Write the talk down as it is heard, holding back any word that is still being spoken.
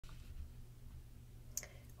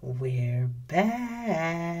We're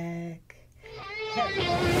back.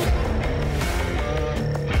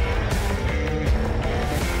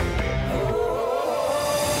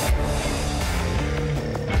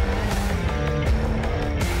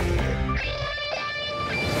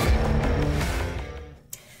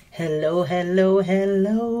 Hello, hello,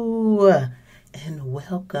 hello, and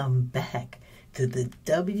welcome back to the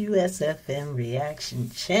WSFM Reaction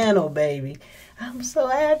Channel, baby. I'm so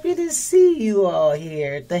happy to see you all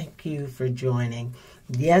here. Thank you for joining.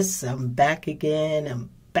 Yes, I'm back again. I'm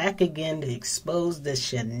back again to expose the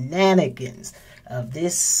shenanigans of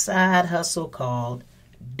this side hustle called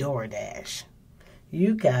DoorDash.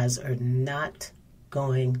 You guys are not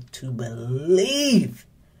going to believe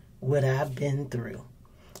what I've been through.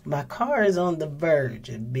 My car is on the verge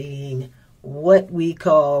of being what we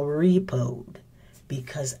call repoed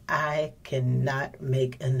because I cannot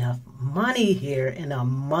make enough money here in a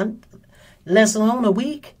month, let alone a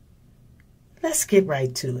week. Let's get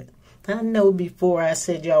right to it. I know before I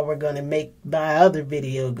said y'all were going to make my other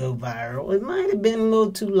video go viral, it might have been a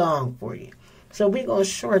little too long for you. So we're going to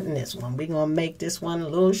shorten this one. We're going to make this one a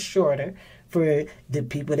little shorter for the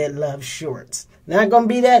people that love shorts. Not going to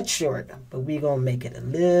be that short, but we're going to make it a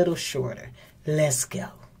little shorter. Let's go.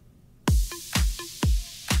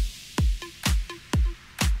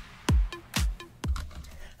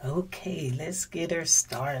 Okay, let's get her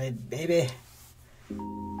started, baby.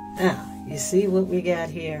 Now, you see what we got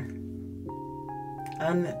here?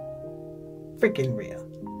 Freaking real.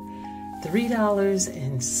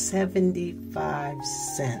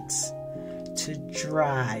 $3.75 to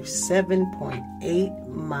drive 7.8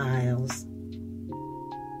 miles.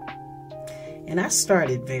 And I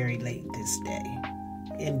started very late this day.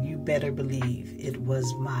 And you better believe it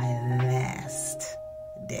was my last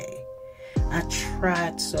day. I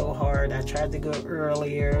tried so hard. I tried to go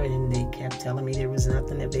earlier and they kept telling me there was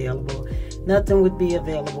nothing available. Nothing would be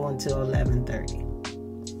available until 11:30.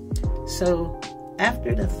 So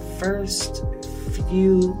after the first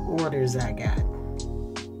few orders I got,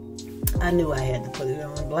 I knew I had to put it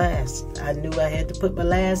on blast. I knew I had to put my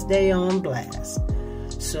last day on blast.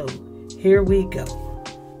 So here we go.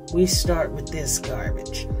 We start with this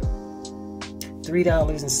garbage.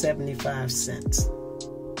 $3.75.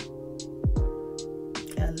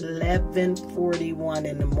 11:41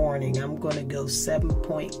 in the morning. I'm going to go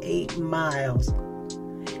 7.8 miles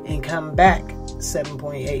and come back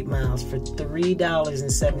 7.8 miles for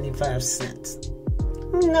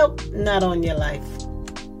 $3.75. Nope, not on your life.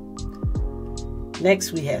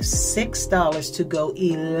 Next, we have $6 to go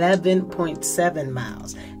 11.7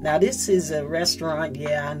 miles. Now, this is a restaurant.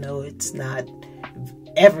 Yeah, I know it's not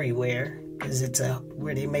everywhere because it's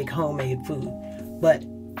where they make homemade food. But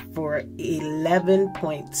for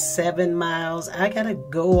 11.7 miles, I got to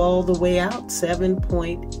go all the way out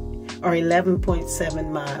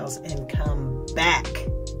 11.7 miles and come back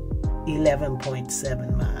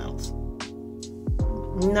 11.7 miles.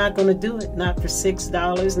 I'm not going to do it. Not for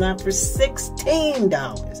 $6, not for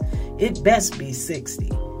 $16. It best be $60.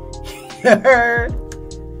 You heard?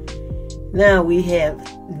 Now we have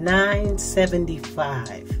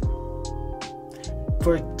 $9.75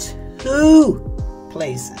 for 2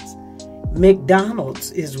 places.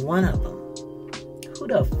 McDonald's is one of them.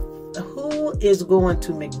 Who is going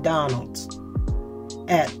to McDonald's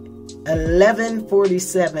at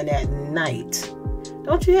 11:47 at night?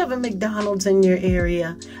 Don't you have a McDonald's in your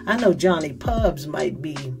area? I know Johnny Pubs might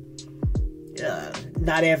be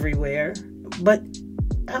not everywhere, but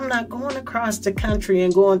I'm not going across the country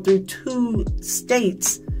and going through 2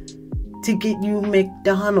 states to get you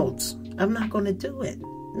McDonald's. I'm not going to do it.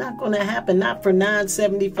 Not going to happen. Not for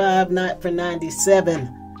 $9.75, not for $97.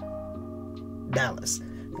 I'm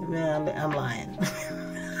lying.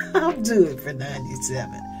 I'll do it for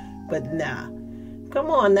 $97. But nah. Come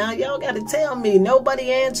on now. Y'all got to tell me. Nobody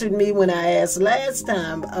answered me when I asked last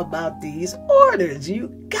time about these orders. You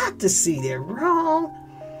got to see they're wrong.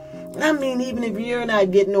 I mean, even if you're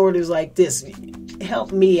not getting orders like this,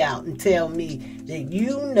 help me out and tell me that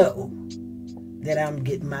you know that I'm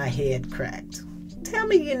getting my head cracked. Tell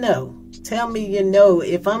me you know. Tell me you know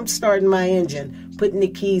if I'm starting my engine, putting the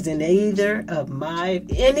keys in any of my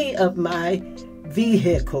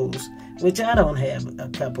vehicles, which I don't have a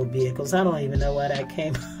couple vehicles. I don't even know why that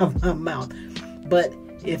came out of my mouth. But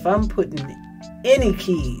if I'm putting any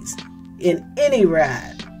keys in any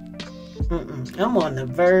ride, I'm on the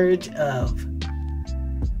verge of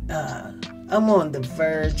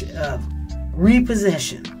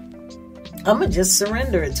repossession. I'm going to just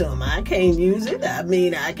surrender it to them. I can't use it. I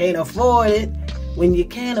mean, I can't afford it. When you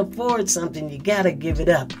can't afford something, you got to give it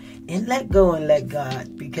up and let go and let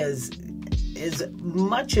God, because as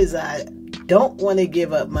much as I don't want to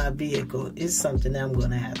give up my vehicle, it's something I'm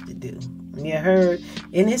going to have to do. You heard?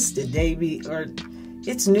 And it's the day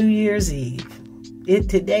it's New Year's Eve.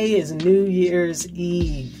 Today is New Year's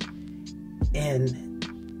Eve. And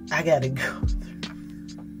I got to go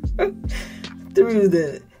through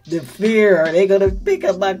the fear. Are they going to pick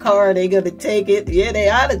up my car? Are they going to take it? Yeah, they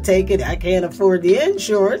ought to take it. I can't afford the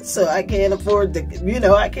insurance, so I can't afford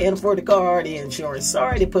I can't afford the car or the insurance.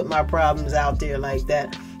 Sorry to put my problems out there like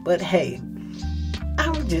that. But hey,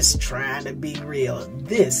 I'm just trying to be real.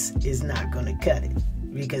 This is not going to cut it.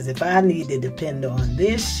 Because if I need to depend on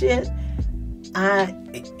this shit,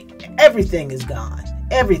 everything is gone.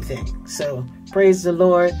 Everything. So praise the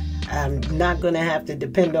Lord. I'm not going to have to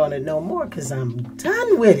depend on it no more because I'm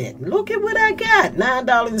done with it. Look at what I got.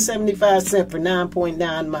 $9.75 for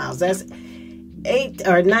 9.9 miles. That's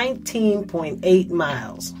 19.8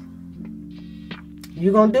 miles.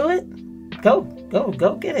 You going to do it? Go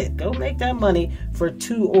get it. Go make that money for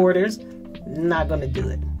 2 orders. Not going to do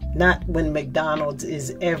it. Not when McDonald's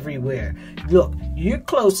is everywhere. Look, you're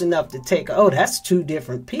close enough to take, that's 2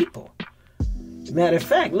 different people. Matter of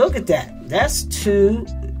fact, look at that. That's 2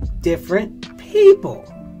 different people.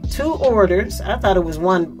 2 orders. I thought it was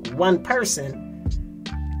one person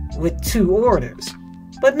with 2 orders.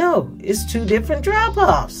 But no, it's 2 different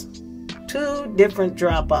drop-offs. 2 different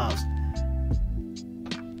drop-offs.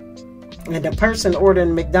 And the person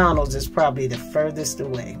ordering McDonald's is probably the furthest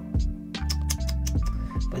away.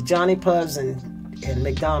 But Johnny Pubs and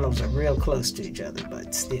McDonald's are real close to each other,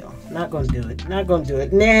 but still, not going to do it. Not going to do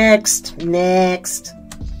it. Next.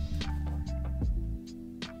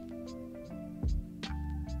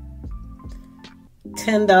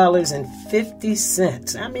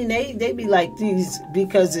 $10.50. I mean, they be like these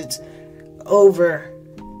because it's over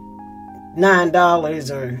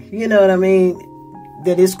 $9 or, you know what I mean,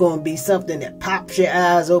 that it's going to be something that pops your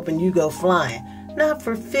eyes open, you go flying. Not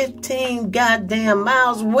for 15 goddamn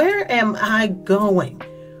miles. Where am I going?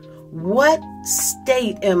 What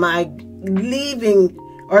state am I leaving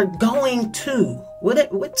or going to?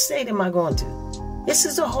 What state am I going to? This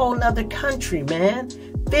is a whole nother country, man.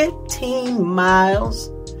 15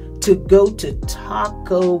 miles to go to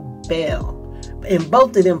Taco Bell. And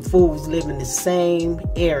both of them fools live in the same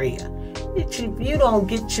area. If you don't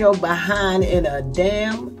get your behind in a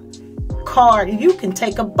damn car, you can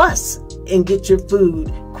take a bus and get your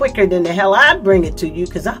food quicker than the hell I'd bring it to you,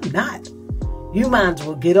 because I'm not. You might as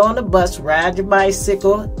well get on the bus, ride your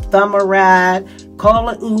bicycle, thumb a ride, call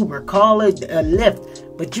an Uber, call a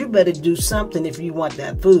Lyft. But you better do something if you want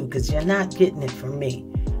that food, because you're not getting it from me.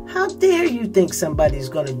 How dare you think somebody's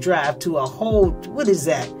going to drive to a whole, what is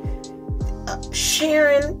that?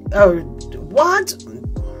 Sharon or what?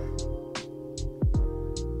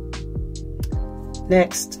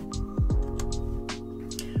 Next.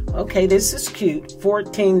 Okay, this is cute.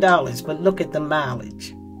 $14, but look at the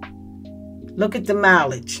mileage. Look at the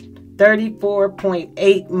mileage.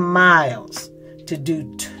 34.8 miles to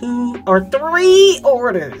do 2 or 3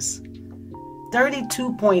 orders.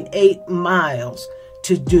 32.8 miles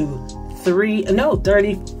to do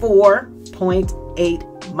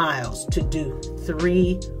 34.8 miles to do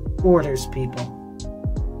 3 orders, people.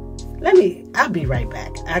 I'll be right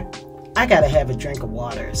back. I gotta have a drink of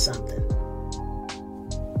water or something.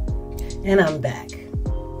 And I'm back.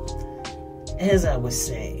 As I was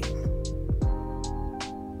saying,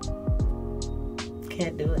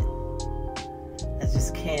 can't do it. I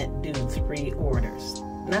just can't do 3 orders.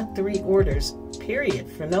 Not 3 orders,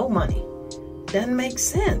 period, for no money. Doesn't make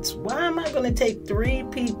sense. Why am I going to take 3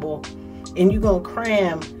 people and you're going to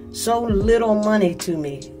cram so little money to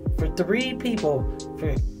me for 3 people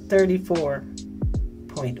for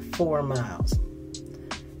 34.4 miles?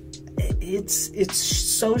 It's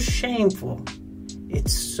so shameful.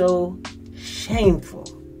 It's so shameful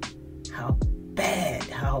how bad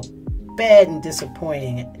and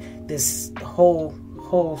disappointing this whole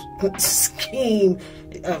scheme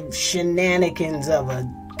of shenanigans of a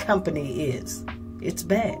company is. It's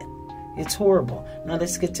bad. It's horrible. Now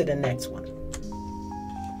let's get to the next one.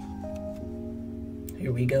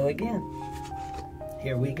 Here we go again.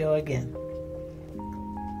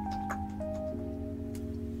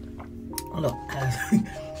 Look, I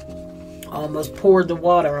almost poured the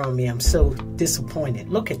water on me. I'm so disappointed.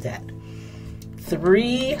 Look at that.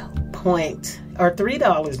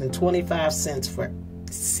 $3.25 for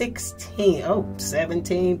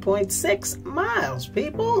 17.6 miles,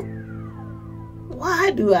 people.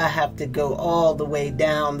 Why do I have to go all the way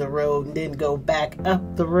down the road and then go back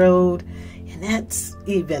up the road? And that's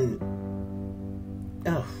even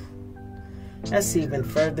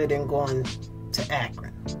further than going to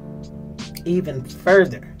Akron. even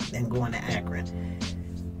further than going to Akron.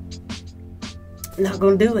 Not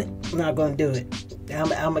gonna do it. Not gonna do it. I'm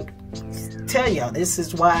gonna tell y'all, this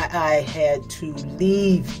is why I had to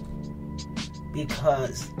leave,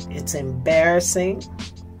 because it's embarrassing.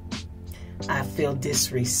 I feel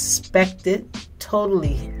disrespected,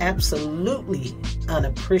 totally, absolutely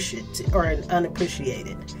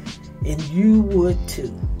unappreciated. And you would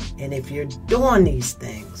too. And if you're doing these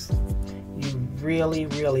things, you really,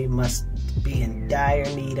 really must be in dire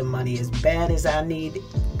need of money. As bad as I need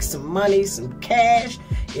some money, some cash,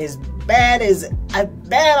 as bad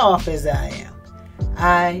off as I am,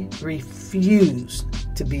 I refuse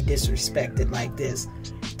to be disrespected like this.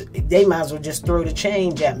 They might as well just throw the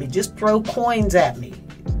change at me. Just throw coins at me.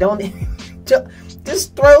 Don't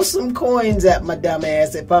just throw some coins at my dumb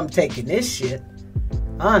ass if I'm taking this shit.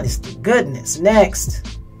 Honest to goodness.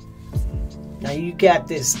 Next. Now you got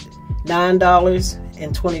this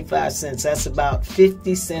 $9.25. That's about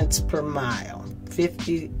 50 cents per mile.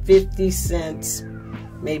 50 cents,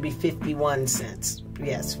 maybe 51 cents.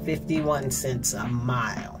 Yes, 51 cents a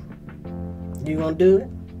mile. You gonna do it?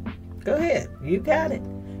 Go ahead. You got it.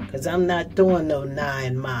 Because I'm not doing no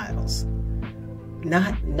 9 miles.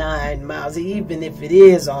 Not 9 miles, even if it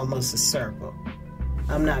is almost a circle.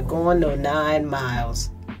 I'm not going no 9 miles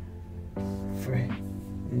for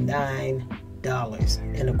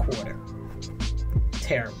 $9.25.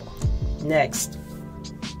 Terrible. Next,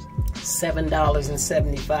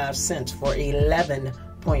 $7.75 for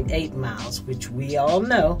 11.8 miles, which we all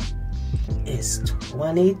know is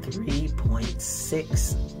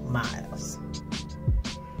 23.6 miles.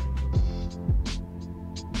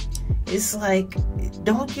 It's like,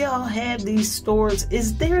 don't y'all have these stores?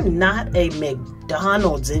 Is there not a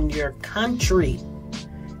McDonald's in your country?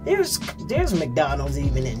 There's McDonald's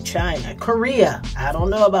even in China. Korea. I don't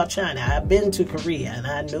know about China. I've been to Korea and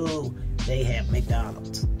I know they have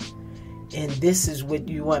McDonald's. And this is what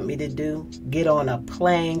you want me to do? Get on a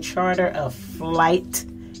plane, charter a flight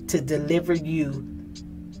to deliver you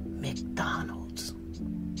McDonald's.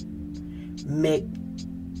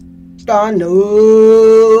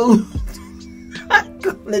 McDonald's. I'm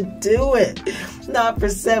gonna do it. Not for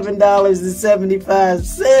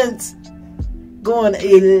 $7.75. Going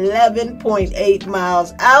 11.8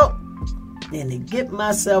 miles out. And to get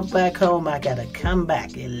myself back home, I gotta come back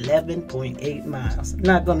 11.8 miles.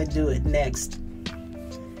 Not gonna do it. Next.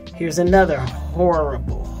 Here's another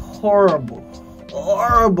horrible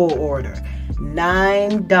order.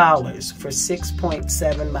 $9 for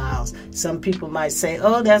 6.7 miles. Some people might say,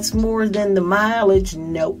 oh, that's more than the mileage.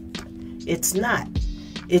 Nope, it's not.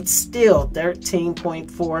 It's still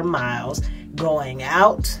 13.4 miles going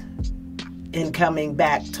out and coming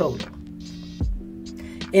back total.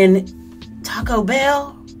 And Taco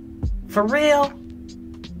Bell, for real?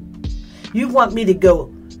 You want me to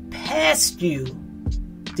go past you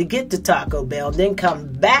to get to Taco Bell, then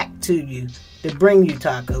come back to you to bring you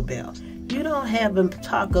Taco Bell? You don't have a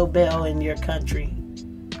Taco Bell in your country.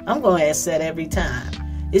 I'm going to ask that every time.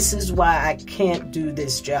 This is why I can't do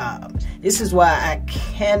this job. This is why I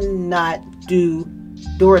cannot do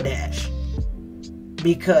DoorDash.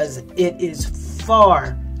 Because it is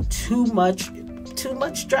far too much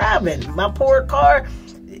driving. My poor car,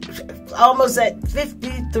 almost at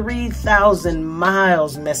 53,000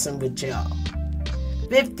 miles messing with y'all.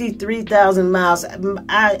 53,000 miles.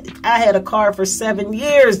 I had a car for 7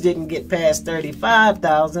 years, didn't get past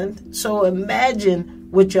 35,000. So imagine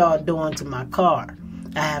what y'all doing to my car.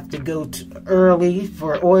 I have to go early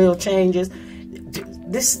for oil changes.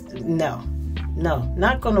 No,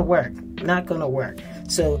 not gonna work. Not gonna work.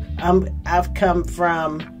 So I've come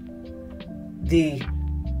from the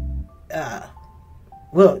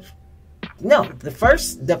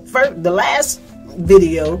last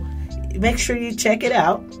video. Make sure you check it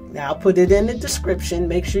out. I'll put it in the description.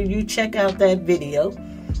 Make sure you check out that video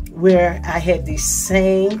where I had these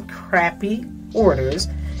same crappy orders.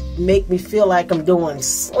 Make me feel like I'm doing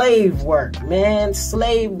slave work, man.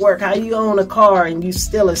 Slave work. How you own a car and you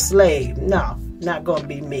still a slave? No, not gonna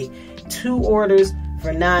be me. 2 orders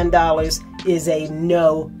for $9 is a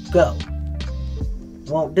no-go.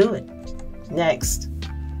 Won't do it. Next.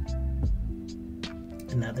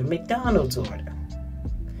 Another McDonald's order.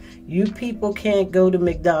 You people can't go to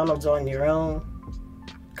McDonald's on your own.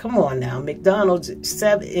 Come on now. McDonald's,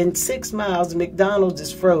 in 6 miles, McDonald's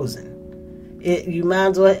is frozen. You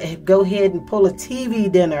might as well go ahead and pull a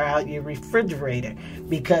TV dinner out your refrigerator,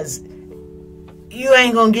 because you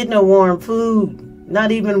ain't going to get no warm food.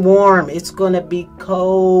 Not even warm. It's going to be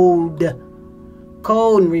cold.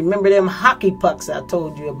 Cold. And remember them hockey pucks I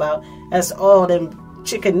told you about? That's all them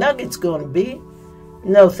chicken nuggets going to be.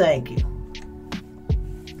 No, thank you.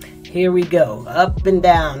 Here we go. Up and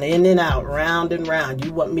down, in and out, round and round.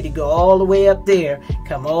 You want me to go all the way up there,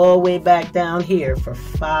 come all the way back down here for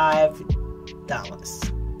 $5.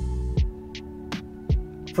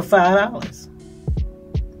 For $5.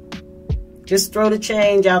 Just throw the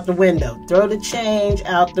change out the window. Throw the change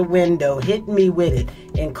out the window. Hit me with it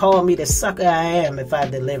and call me the sucker I am if I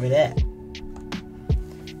deliver that.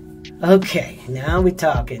 Okay, now we're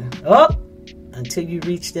talking. Oh, until you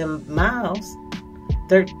reach them miles.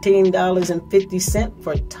 $13.50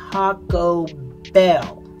 for Taco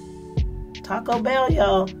Bell. Taco Bell,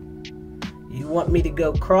 y'all. You want me to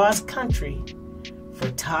go cross country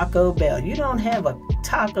for Taco Bell. You don't have a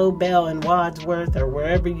Taco Bell in Wadsworth or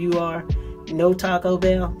wherever you are. No Taco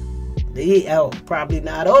Bell. They probably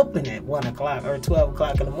not open at 1 o'clock or 12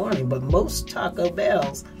 o'clock in the morning, but most Taco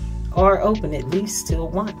Bells are open at least till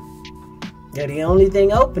 1. They're the only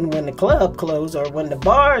thing open when the club closed or when the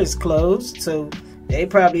bar is closed, so they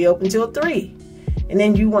probably open till 3. And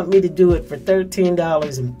then you want me to do it for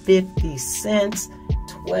 $13.50,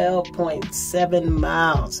 12.7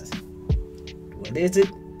 miles. What is it?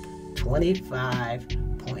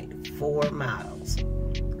 25.4 miles.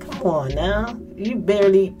 Come on now. You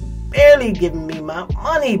barely giving me my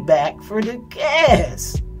money back for the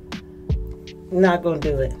gas. Not gonna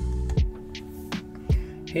do it.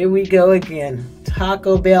 Here we go again.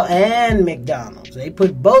 Taco Bell and McDonald's. They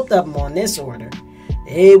put both of them on this order.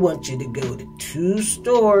 They want you to go to 2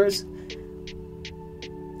 stores,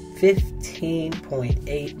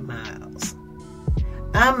 15.8 miles.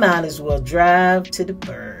 I might as well drive to the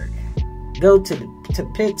Burgh. Go to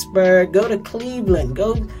Pittsburgh, go to Cleveland,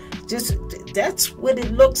 that's what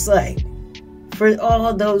it looks like for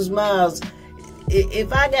all those miles.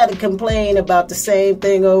 If I got to complain about the same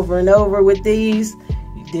thing over and over with these,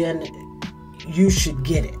 then you should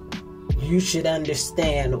get it. You should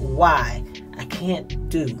understand why I can't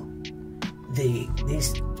do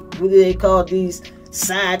these, what do they call these,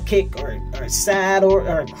 sidekick or side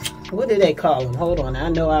or what do they call them? Hold on, I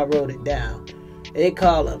know I wrote it down. They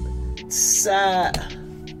call them side,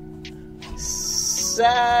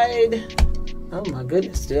 oh my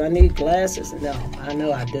goodness, do I need glasses? No, I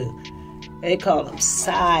know I do. They call them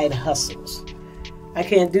side hustles. I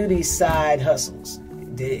can't do these side hustles.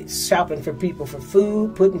 They're shopping for people for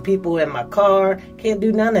food, putting people in my car, can't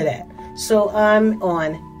do none of that. So I'm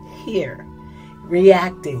on here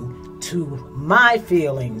reacting to my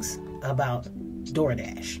feelings about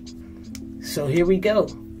DoorDash. So here we go.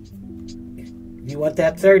 You want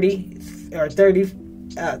that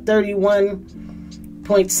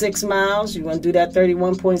 31.6 miles? You want to do that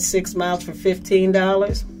 31.6 miles for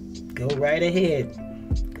 $15? Go right ahead.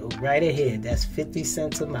 Go right ahead. That's 50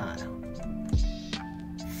 cents a mile.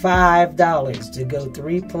 $5 to go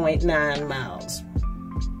 3.9 miles.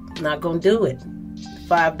 Not going to do it.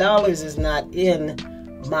 $5 is not in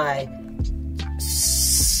my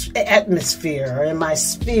atmosphere or in my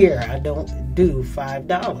sphere. I don't do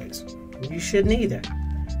 $5. You shouldn't either.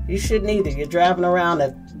 You shouldn't either. You're driving around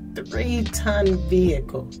a 3-ton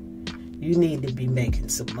vehicle. You need to be making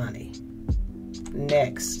some money.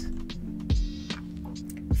 Next.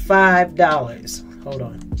 $5. Hold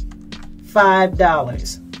on.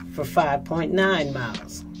 $5 for 5.9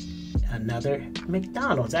 miles. Another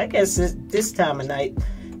McDonald's. I guess this time of night,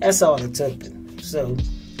 that's all it's open. So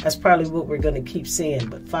that's probably what we're going to keep seeing.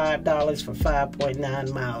 But $5 for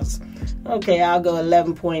 5.9 miles. Okay, I'll go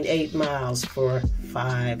 11.8 miles for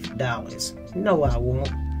 $5. No, I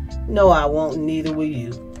won't. No, I won't. Neither will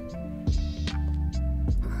you.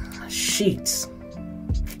 Sheetz.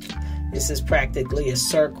 This is practically a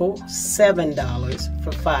circle. $7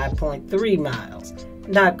 for 5.3 miles.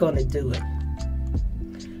 Not going to do it.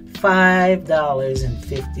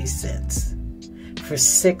 $5.50 for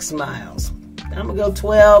 6 miles. I'm going to go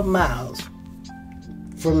 12 miles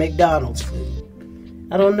for McDonald's food.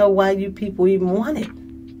 I don't know why you people even want it.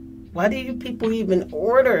 Why do you people even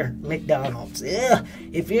order McDonald's? Ugh.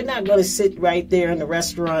 If you're not going to sit right there in the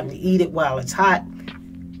restaurant and eat it while it's hot,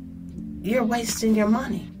 you're wasting your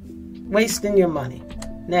money. Wasting your money.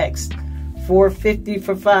 Next, $4.50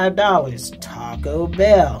 for $5. Taco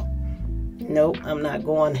Bell. Nope, I'm not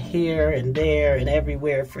going here and there and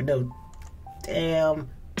everywhere for no damn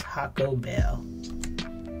Taco Bell.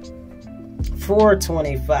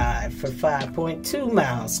 $4.25 for 5.2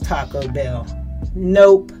 miles. Taco Bell.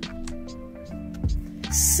 Nope.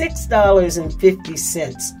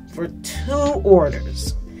 $6.50 for 2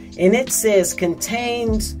 orders. And it says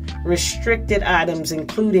contains restricted items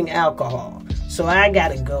including alcohol. So I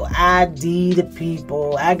gotta go ID the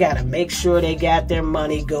people. I gotta make sure they got their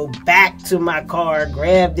money, go back to my car,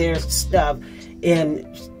 grab their stuff, and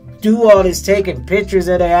do all this taking pictures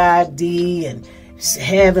of their ID and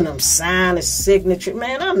having them sign a signature.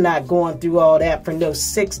 Man, I'm not going through all that for no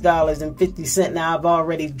 $6.50. Now I've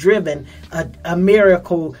already driven a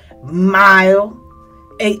miracle mile,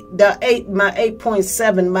 my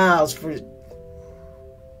 8.7 miles for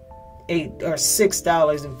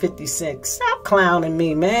 $6.50. Stop clowning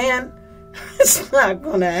me, man. It's not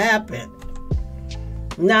gonna happen.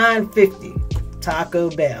 $9.50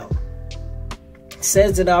 Taco Bell.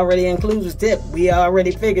 Says it already includes tip. We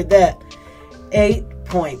already figured that.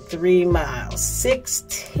 8.3 miles,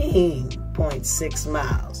 16.6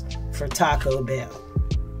 miles for Taco Bell.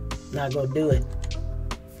 Not gonna do it.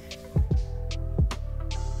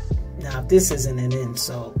 Now, if this isn't an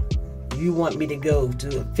insult, you want me to go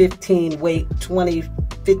to a 30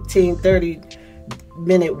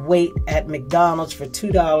 minute wait at McDonald's for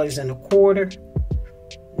 $2.25?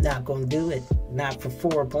 Not gonna do it. Not for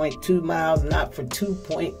 4.2 miles, not for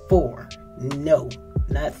 2.4. No,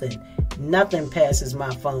 nothing. Nothing passes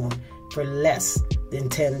my phone for less than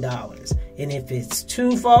 $10. And if it's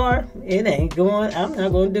too far, it ain't going. I'm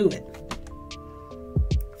not going to do it.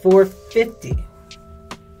 $4.50.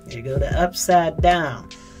 There you go, the upside down.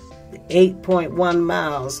 8.1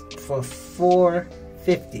 miles for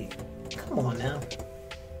 $4.50. Come on now.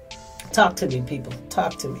 Talk to me, people.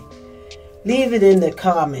 Talk to me. Leave it in the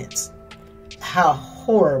comments how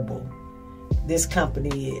horrible this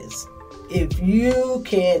company is. If you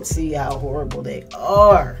can't see how horrible they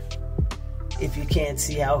are,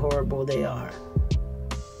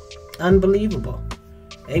 unbelievable.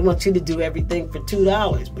 They want you to do everything for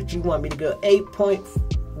 $2, but you want me to go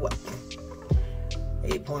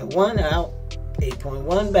 8.1 out,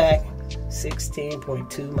 8.1 back,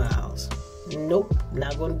 16.2 miles. Nope,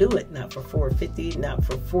 not gonna do it. Not for $4.50, not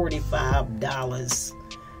for $45.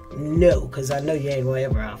 No, because I know you ain't gonna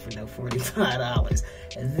ever offer no $45.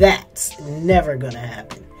 That's never gonna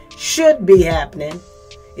happen. Should be happening.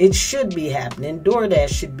 It should be happening. DoorDash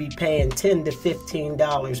should be paying $10 to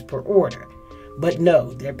 $15 per order. But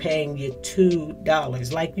no, they're paying you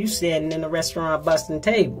 $2. Like you standing in a restaurant busting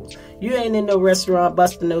tables. You ain't in no restaurant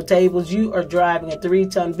busting no tables. You are driving a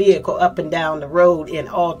 3-ton vehicle up and down the road in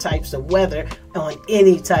all types of weather on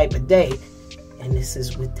any type of day. And this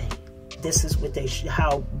is what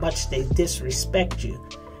how much they disrespect you,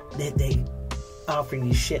 that they offer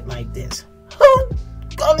you shit like this. Who's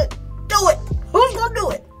gonna do it? Who's gonna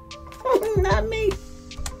do it? Not me.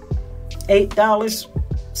 $8,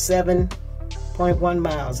 7.1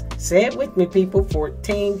 miles. Say it with me, people.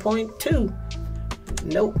 14.2.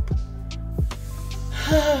 Nope.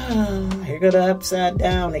 Here go the upside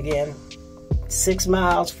down again. 6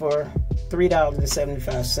 miles for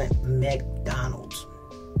 $3.75. McDonald's.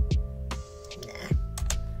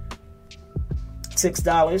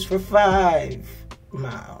 $6 for 5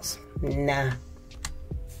 miles. Nah.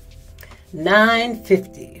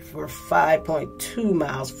 $9.50 for 5.2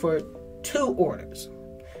 miles for 2 orders.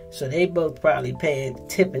 So they both probably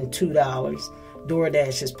tipping $2.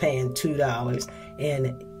 DoorDash is paying $2.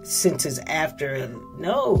 And since it's after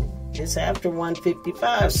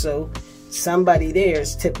 $1.55. So somebody there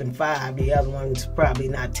is tipping $5. The other one's probably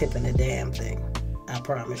not tipping a damn thing. I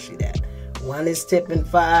promise you that. One is tipping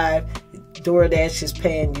 $5. DoorDash is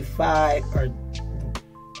paying you $5 or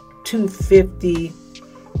 $2.50.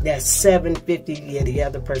 That's $7.50. Yeah, the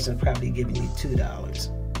other person's probably giving you $2.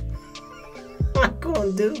 I'm not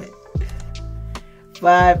gonna do it.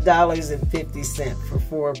 $5.50 for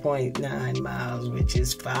 4.9 miles, which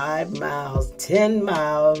is 5 miles, 10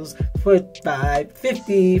 miles for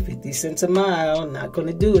 $5.50, 50 cents a mile. Not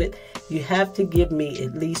gonna do it. You have to give me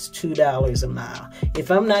at least $2 a mile. If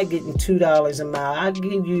I'm not getting $2 a mile, I'll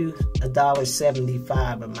give you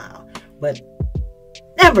 $1.75 a mile. But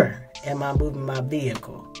never am I moving my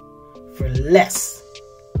vehicle for less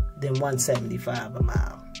than $1.75 a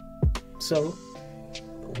mile. So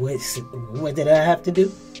what did I have to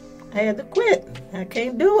do? I had to quit. I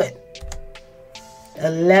can't do it.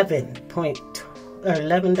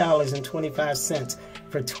 $11.25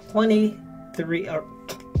 for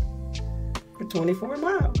 24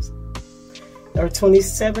 miles or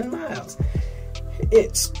 27 miles.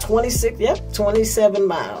 It's 27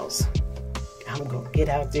 miles. I'm gonna get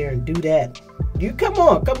out there and do that. You come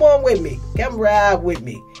on with me. Come ride with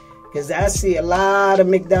me. Because I see a lot of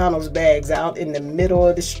McDonald's bags out in the middle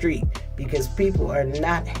of the street because people are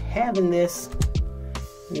not having this.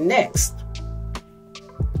 Next,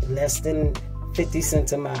 less than 50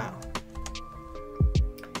 cents a mile.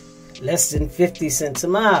 Less than 50 cents a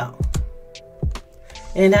mile.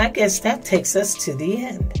 And I guess that takes us to the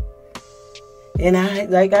end. And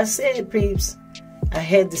like I said, peeps, I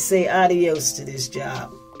had to say adios to this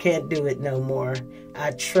job Can't do it no more.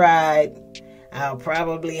 I tried. I'll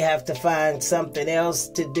probably have to find something else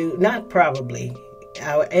to do. Not probably.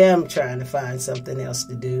 I am trying to find something else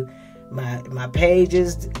to do. My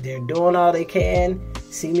pages, they're doing all they can.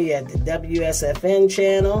 See me at the WSFN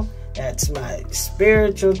channel. That's my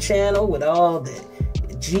spiritual channel with all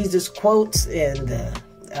the Jesus quotes and the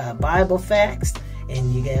Bible facts.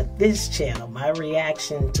 And you got this channel, my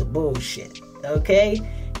reaction to bullshit. Okay?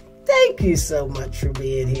 Thank you so much for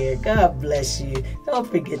being here. God bless you. Don't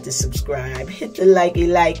forget to subscribe. Hit the likey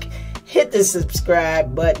like. Hit the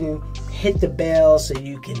subscribe button. Hit the bell so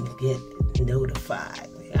you can get notified.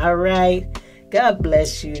 All right? God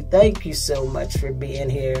bless you. Thank you so much for being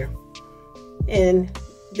here. And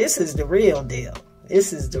this is the real deal.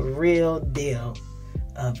 This is the real deal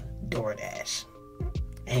of DoorDash.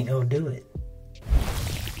 Ain't gonna do it.